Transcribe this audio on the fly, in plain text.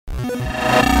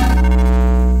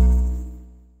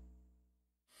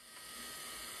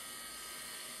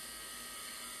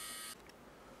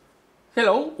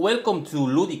welcome to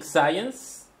Ludic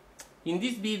Science. In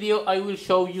this video I will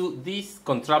show you this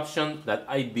contraption that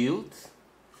I built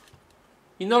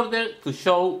in order to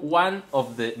show one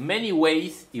of the many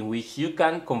ways in which you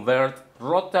can convert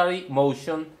rotary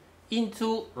motion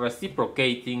into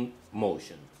reciprocating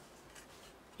motion.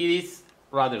 It is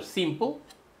rather simple.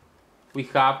 We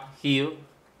have here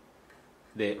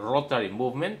the rotary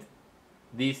movement.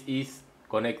 This is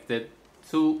connected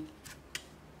to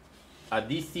a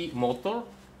DC motor.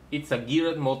 It's a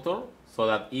geared motor so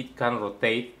that it can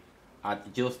rotate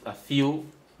at just a few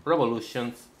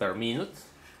revolutions per minute.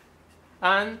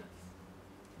 And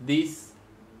this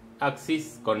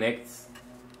axis connects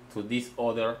to this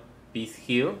other piece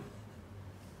here,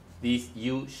 this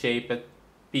U-shaped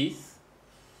piece.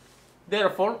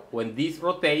 Therefore, when this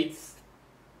rotates,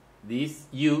 this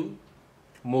U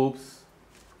moves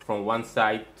from one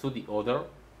side to the other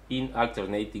in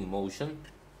alternating motion.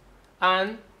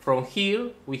 And from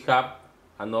here we have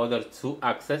another two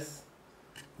axes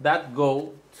that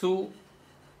go to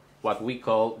what we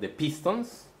call the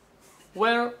pistons,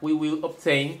 where we will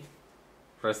obtain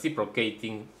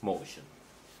reciprocating motion.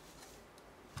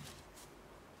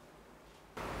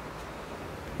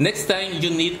 Next time you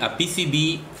need a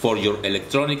PCB for your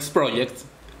electronics project,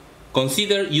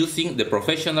 consider using the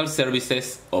professional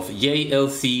services of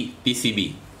JLC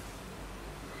PCB.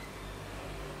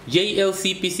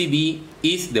 JLC PCB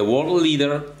is the world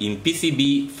leader in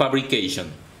PCB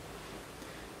fabrication.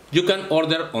 You can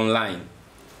order online.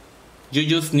 You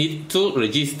just need to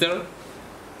register,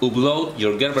 upload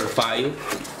your Gerber file,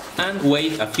 and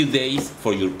wait a few days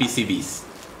for your PCBs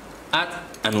at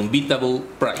an unbeatable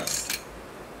price.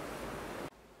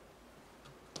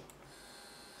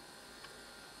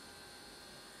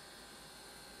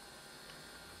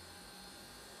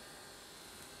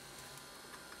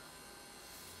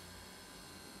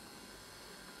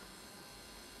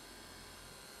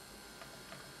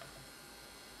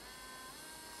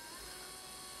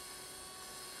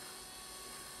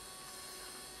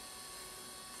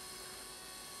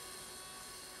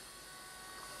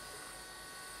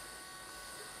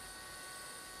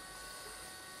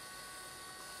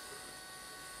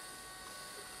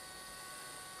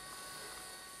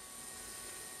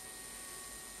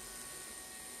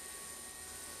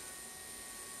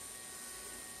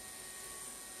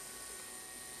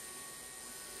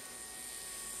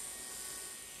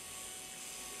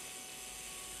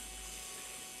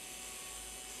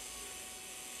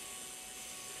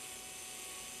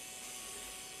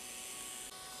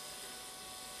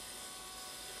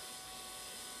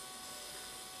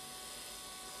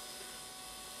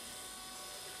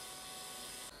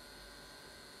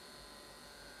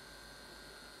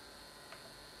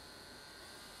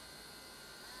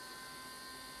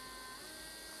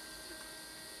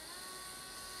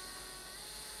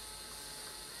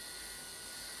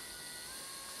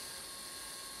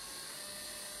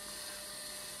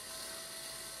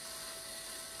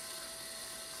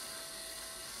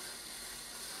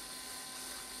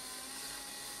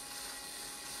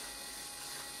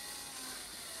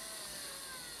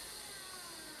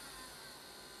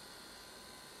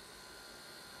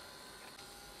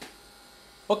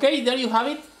 Okay, there you have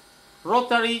it.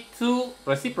 Rotary to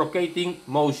reciprocating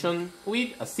motion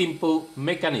with a simple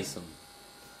mechanism.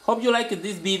 Hope you liked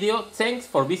this video. Thanks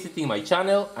for visiting my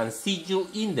channel and see you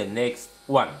in the next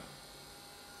one.